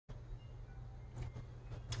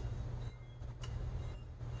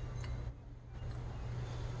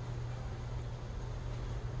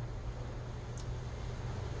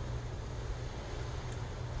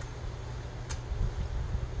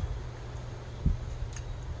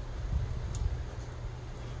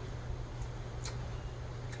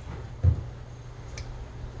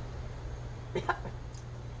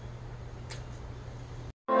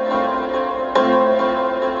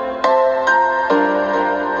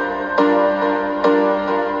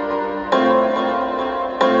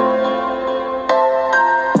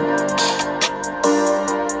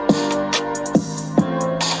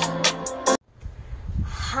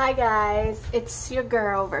guys, it's your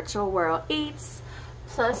girl Virtual World Eats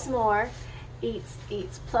plus more. Eats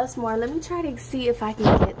plus more. Let me try to see if I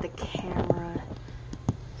can get the camera.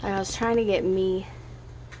 I was trying to get me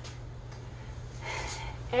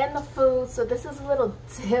and the food, so this is a little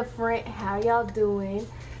different. How y'all doing?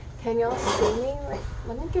 Can y'all see me? Like,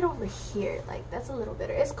 let me get over here. Like, that's a little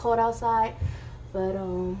better. It's cold outside, but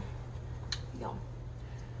yo,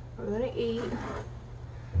 we're gonna eat.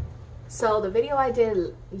 So the video I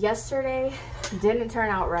did yesterday didn't turn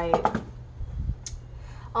out right.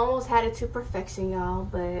 Almost had it to perfection, y'all,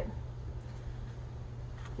 but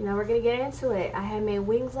you know, we're gonna get into it. I had made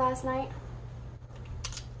wings last night.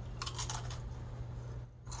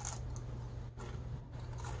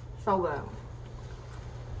 So good.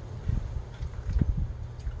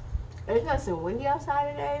 It's nice and windy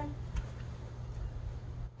outside today.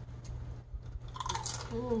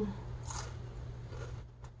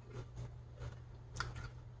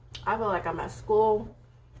 I feel like I'm at school.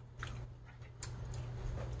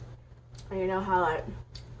 And you know how, like,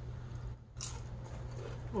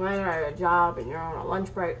 when you're at a job and you're on a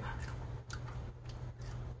lunch break.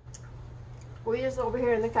 We're just over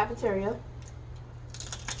here in the cafeteria.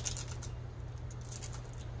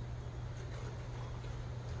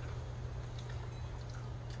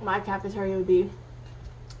 My cafeteria would be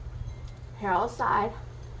here outside.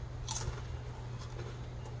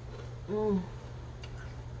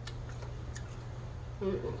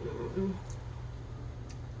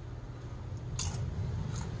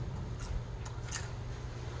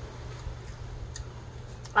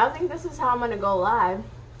 I think this is how I'm gonna go live.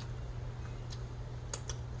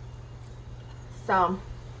 So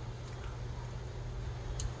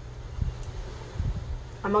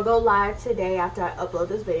I'm gonna go live today after I upload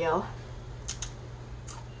this video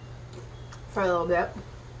for a little bit.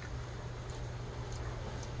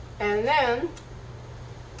 And then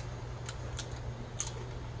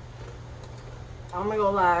I'm gonna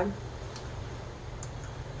go live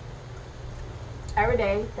every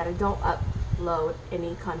day that I don't upload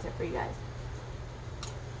any content for you guys.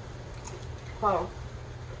 So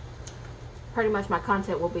pretty much my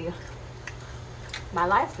content will be my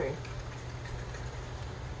live stream.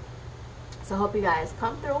 So hope you guys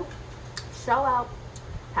come through, show out,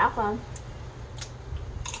 have fun.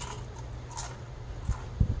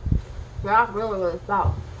 Y'all really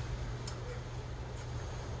stop.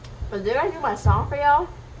 But did I do my song for y'all?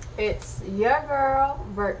 It's your girl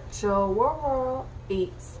Virtual World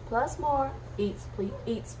Eats plus more. Eats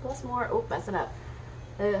plus more. Oh, messing up.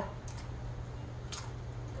 Ugh.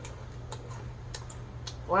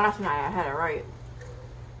 Last night I had it right.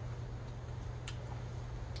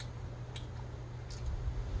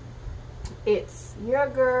 It's your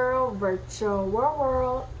girl Virtual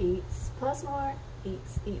World Eats plus more.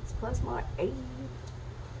 Eats plus more. Ayy.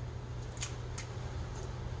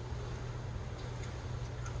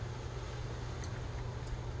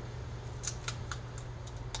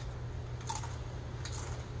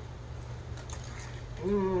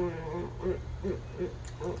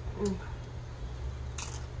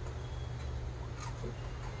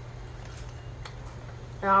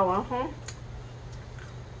 Y'all want some?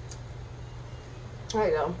 There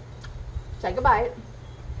you go. Take a bite.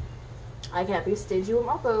 I can't be stingy with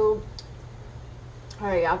my food.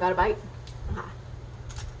 Alright, y'all got a bite?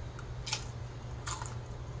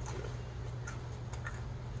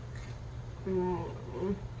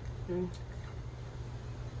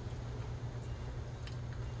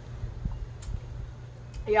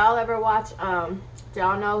 Y'all ever watch, do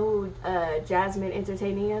y'all know who Jasmine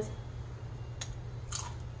Entertaining is?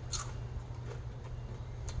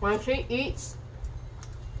 When she eats,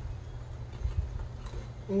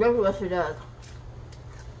 look what she does.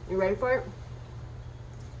 You ready for it?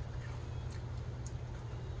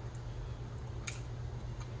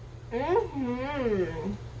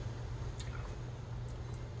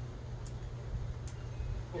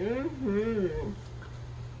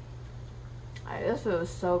 This was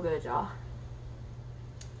so good, y'all.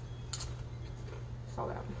 So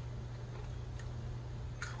good.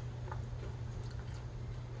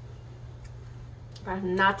 Got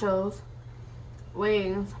nachos,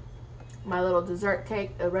 wings, my little dessert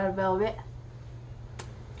cake, the red velvet.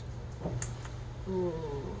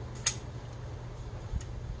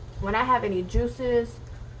 When I have any juices,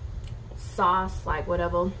 sauce, like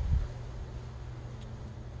whatever,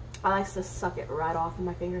 I like to suck it right off of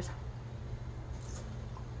my fingers.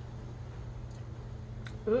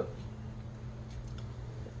 Oops.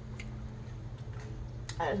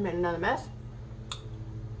 I just made another mess.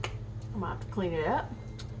 I'm gonna have to clean it up.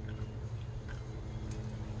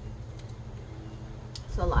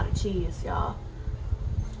 It's a lot of cheese, y'all.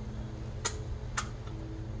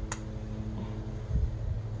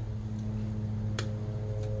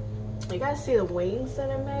 You guys see the wings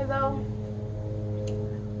that I made though?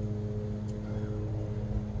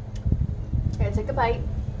 Here, take a bite.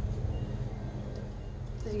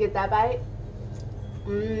 Did you get that bite?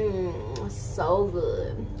 Mmm, so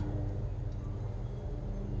good.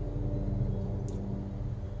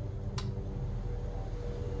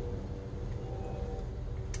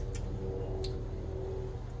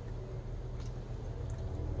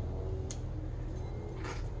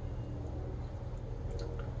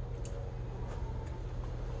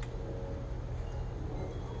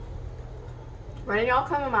 When y'all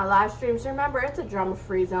come in my live streams, remember it's a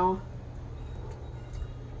drama-free zone.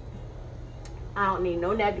 I don't need no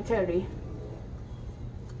negativity.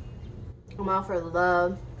 I'm out for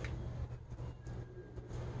love,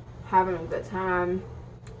 having a good time.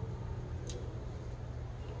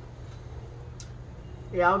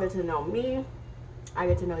 Y'all get to know me. I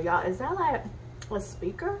get to know y'all. Is that like a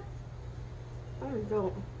speaker? I didn't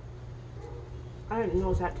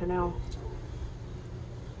know that to know.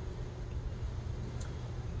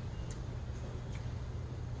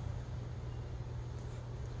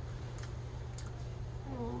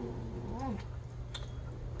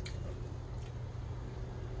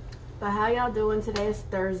 But how y'all doing? Today is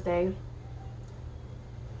Thursday.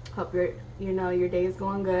 Hope your day is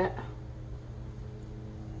going good.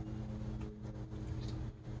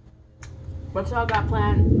 What y'all got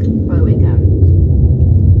planned for the weekend?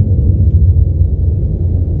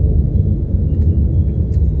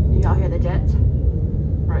 Y'all hear the jets?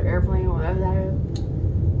 Or airplane, or whatever that is?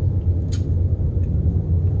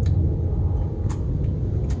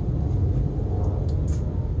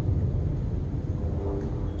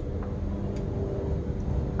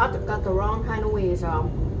 I got the wrong kind of wings, y'all.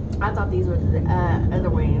 I thought these were the other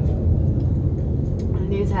wings.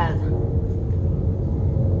 And these had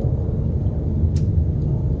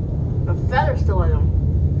a feather still in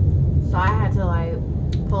them. So I had to like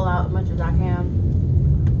pull out as much as I can.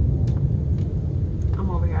 I'm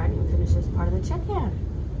over here. I didn't even finish this part of the check-in.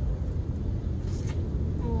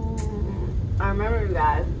 I remember you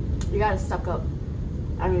guys. You gotta suck up.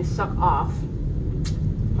 I mean suck off.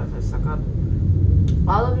 What's it, suck up?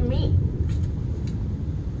 All of the meat.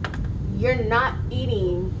 You're not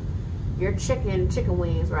eating your chicken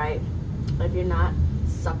wings, right? If you're not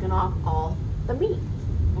sucking off all the meat.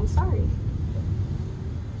 I'm sorry.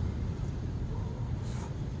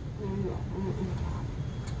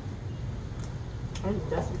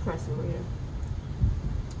 That's impressive for you.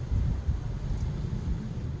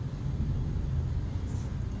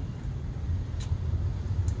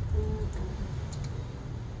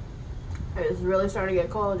 It's really starting to get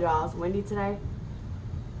cold, y'all. It's windy today.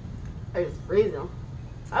 It's freezing.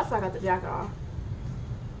 That's why I got the jacket on.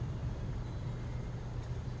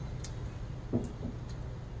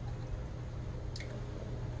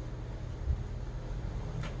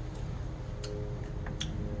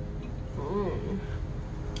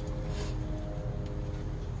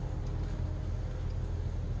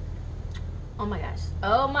 Oh my gosh.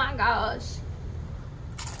 Oh my gosh.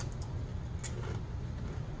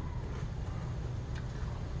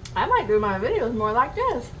 I might do my videos more like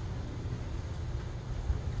this.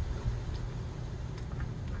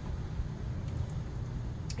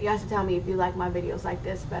 You guys should tell me if you like my videos like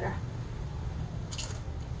this better.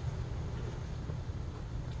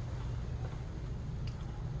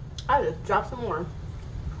 I just dropped some more.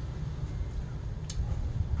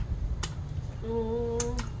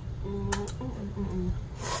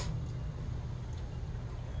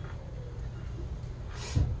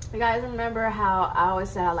 You guys remember how I always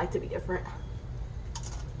said I like to be different?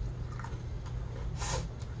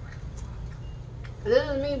 This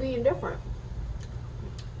is me being different.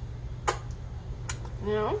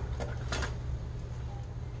 You know?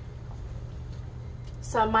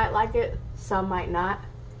 Some might like it, some might not.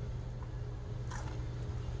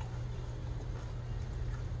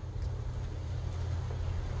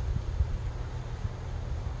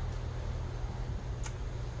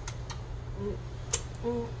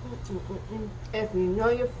 If you know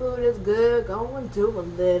your food is good, go and do a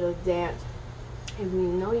little dance. If you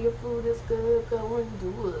know your food is good, go and do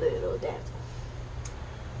a little dance.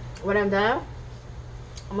 When I'm done,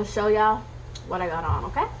 I'm gonna show y'all what I got on,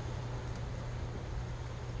 okay?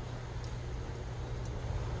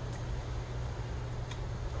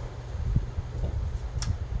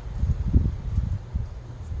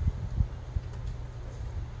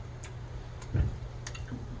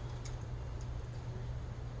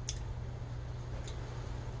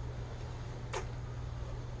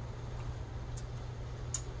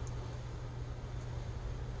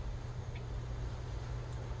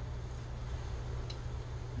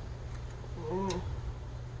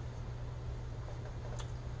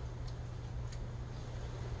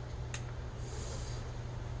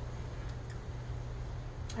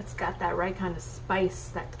 It's got that right kind of spice,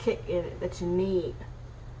 that kick in it that you need.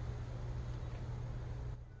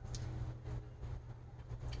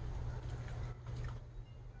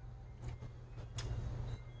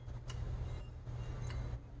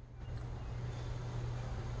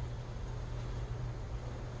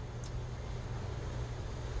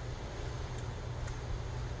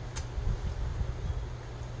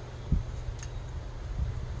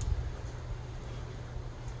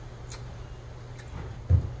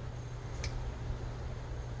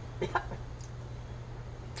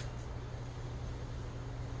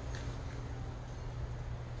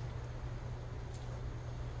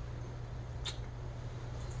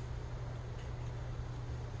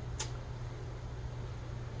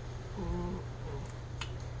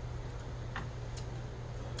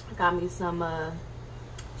 Got me some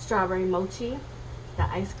strawberry mochi, the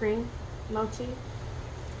ice cream mochi,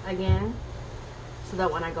 again, so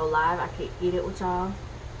that when I go live I can eat it with y'all.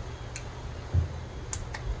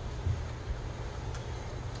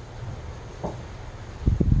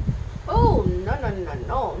 Oh, no, no, no,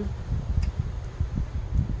 no.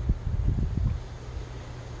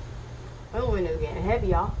 Oh, it's getting heavy,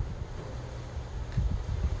 y'all.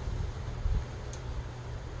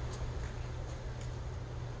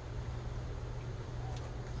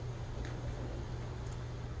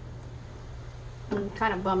 I'm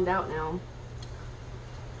kind of bummed out now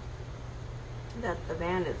that the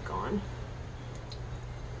van is gone.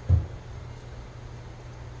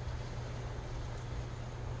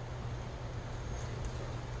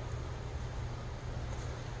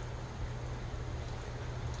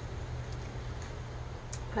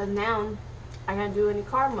 Because now I can't do any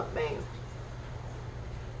car mukbangs.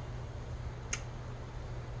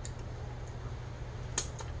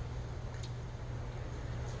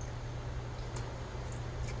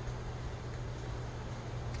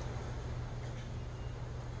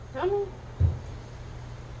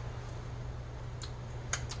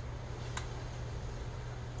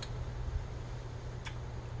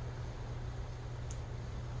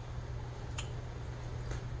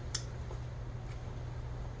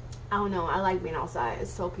 I don't know, I like being outside. It's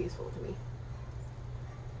so peaceful to me.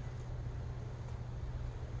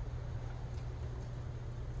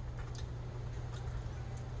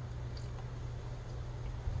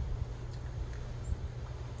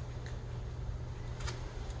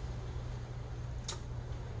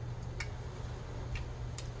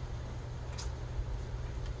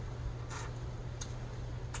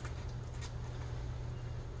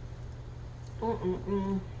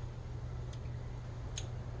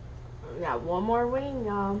 We got one more wing,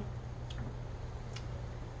 y'all.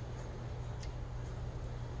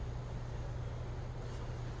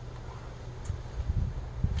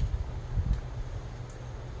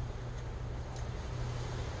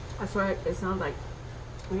 I swear it sounds like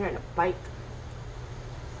we're hearing a bike.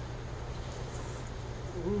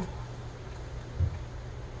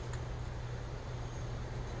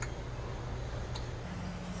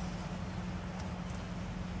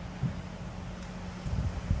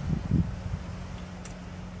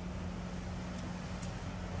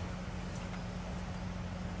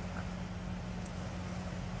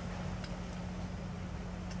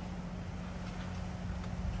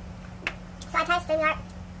 So I tried StreamYard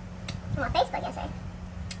on Facebook yesterday.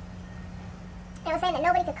 It was saying that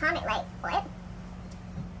nobody could comment, like, what?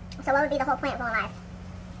 So what would be the whole point of going live?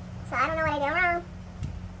 So I don't know what I did wrong.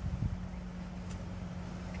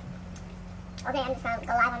 Okay, I'm just gonna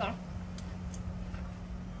go live on there.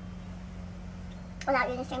 Without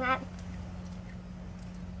using StreamYard.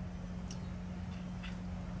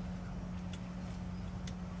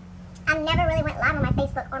 I never really went live on my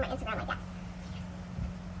Facebook or my Instagram like that.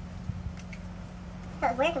 So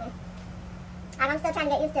it's weird to me. I'm still trying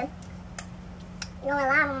to get used to going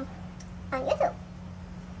live on YouTube.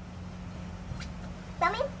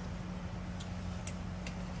 Feel me?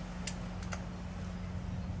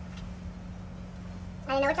 I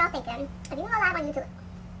didn't know what y'all thinking. If you can go live on YouTube,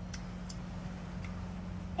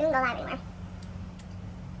 you can go live anywhere.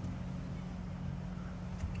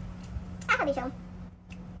 I could be sure.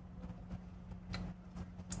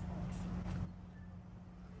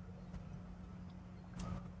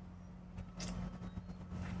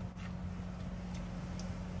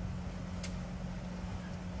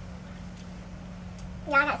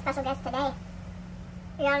 Y'all got a special guest today.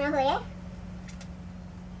 Y'all know who it is?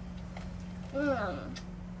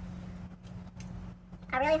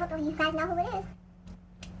 I really hope you guys know who it is.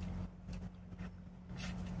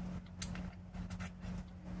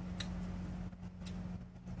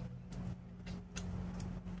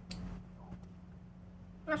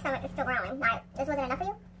 My stomach is still growling. This wasn't enough for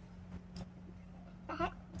you? The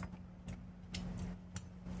heck?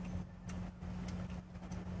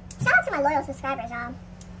 to my loyal subscribers, y'all.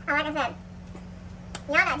 And like I said,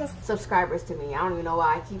 y'all not just subscribers to me. I don't even know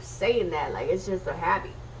why I keep saying that. Like, it's just a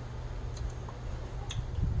habit.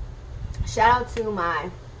 Shout out to my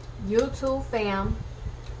YouTube fam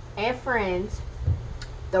and friends,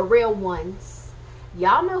 the real ones.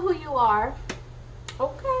 Y'all know who you are.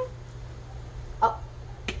 Okay. Oh,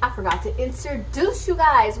 I forgot to introduce you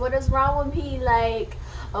guys. What is wrong with me? Like,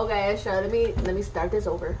 okay, so let me start this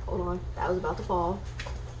over. Hold on. That was about to fall.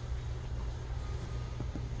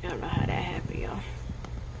 I don't know how that happened, y'all.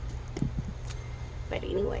 But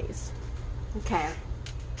anyways. Okay.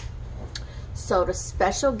 So the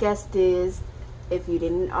special guest is, if you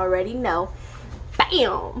didn't already know,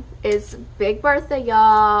 bam! It's Big Bertha,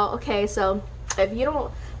 y'all. Okay, so if you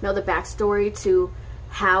don't know the backstory to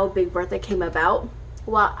how Big Bertha came about,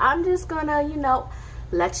 well, I'm just gonna, you know,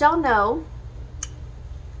 let y'all know.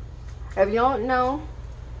 If you don't know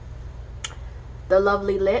the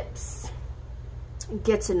lovely lips,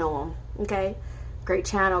 get to know them, okay? Great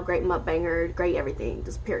channel, great mukbanger, great everything,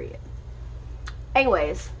 just period.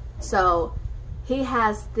 Anyways, so he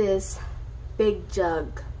has this big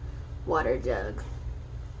jug, water jug,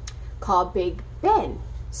 called Big Ben.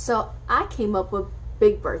 So I came up with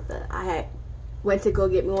Big Bertha. I went to go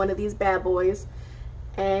get me one of these bad boys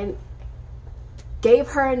and gave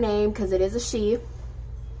her a name because it is a she.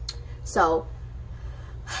 So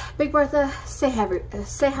Big Bertha, say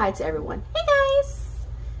hi to everyone. Hey guys,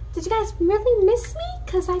 did you guys really miss me?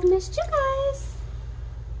 Because I missed you guys.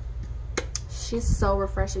 She's so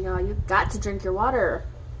refreshing, y'all. You got to drink your water.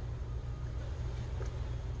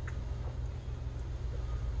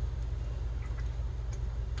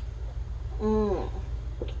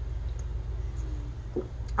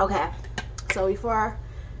 Okay, so before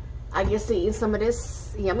I get to eat some of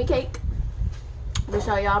this yummy cake, I'm gonna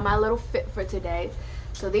show y'all my little fit for today.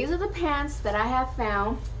 So these are the pants that I have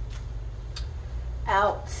found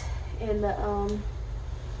out in the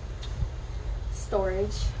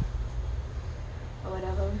storage or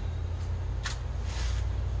whatever.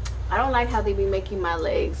 I don't like how they be making my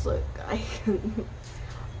legs look like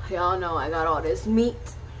y'all know I got all this meat,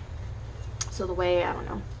 so the way, I don't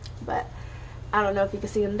know, but I don't know if you can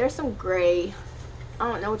see them. There's some gray, I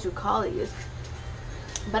don't know what you call these,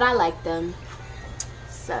 but I like them.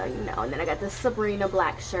 So, you know, and then I got this Sabrina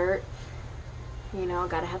black shirt. You know,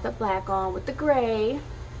 gotta have the black on with the gray.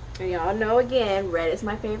 And y'all know, again, red is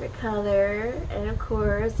my favorite color. And of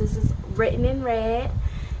course, this is written in red.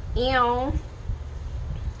 Ew.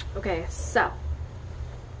 Okay, so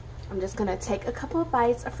I'm just gonna take a couple of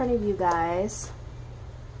bites in front of you guys.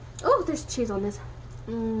 Oh, there's cheese on this.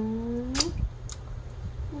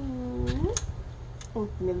 Oh,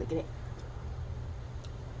 let me look at it.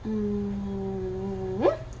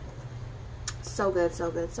 So good, so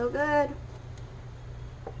good, so good.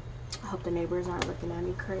 I hope the neighbors aren't looking at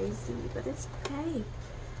me crazy, but it's okay.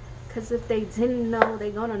 Because if they didn't know,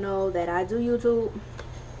 they're gonna know that I do YouTube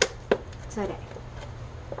today.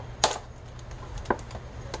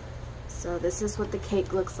 So this is what the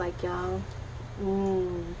cake looks like, y'all.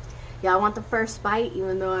 Y'all want the first bite,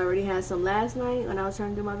 even though I already had some last night when I was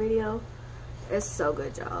trying to do my video. It's so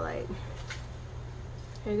good, y'all. Like,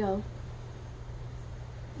 here you go.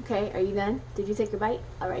 Okay, are you done? Did you take your bite?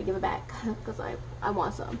 Alright, give it back. Because I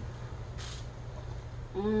want some.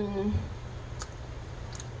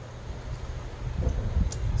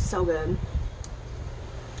 So good.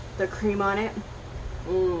 The cream on it.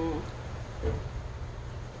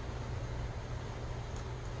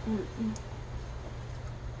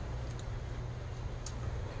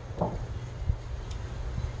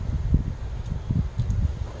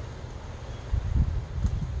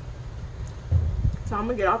 So I'm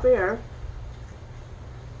gonna get off of here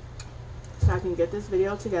so I can get this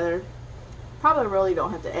video together. Probably really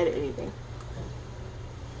don't have to edit anything.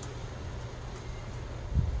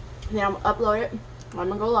 And then I'm gonna upload it. I'm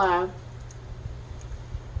gonna go live.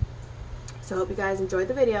 So I hope you guys enjoyed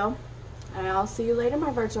the video. And I'll see you later,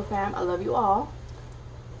 my virtual fam. I love you all.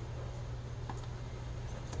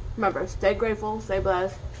 Remember, stay grateful, stay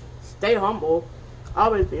blessed, stay humble.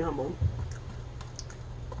 Always be humble.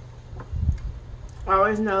 I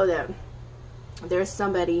always know that there's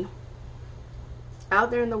somebody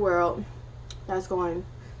out there in the world that's going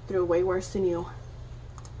through way worse than you.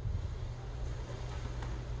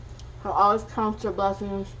 So always count your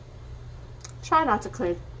blessings. Try not to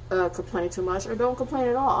complain too much, or don't complain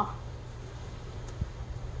at all.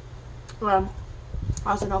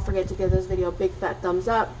 Also, don't forget to give this video a big fat thumbs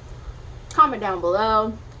up. Comment down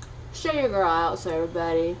below. Share your girl out so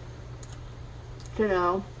everybody to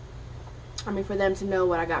know. I mean, for them to know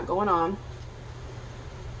what I got going on,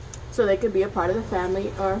 so they could be a part of the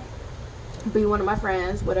family, or be one of my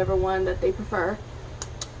friends, whatever one that they prefer.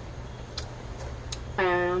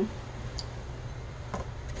 And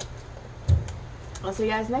I'll see you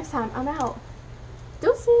guys next time. I'm out.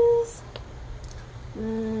 Deuces.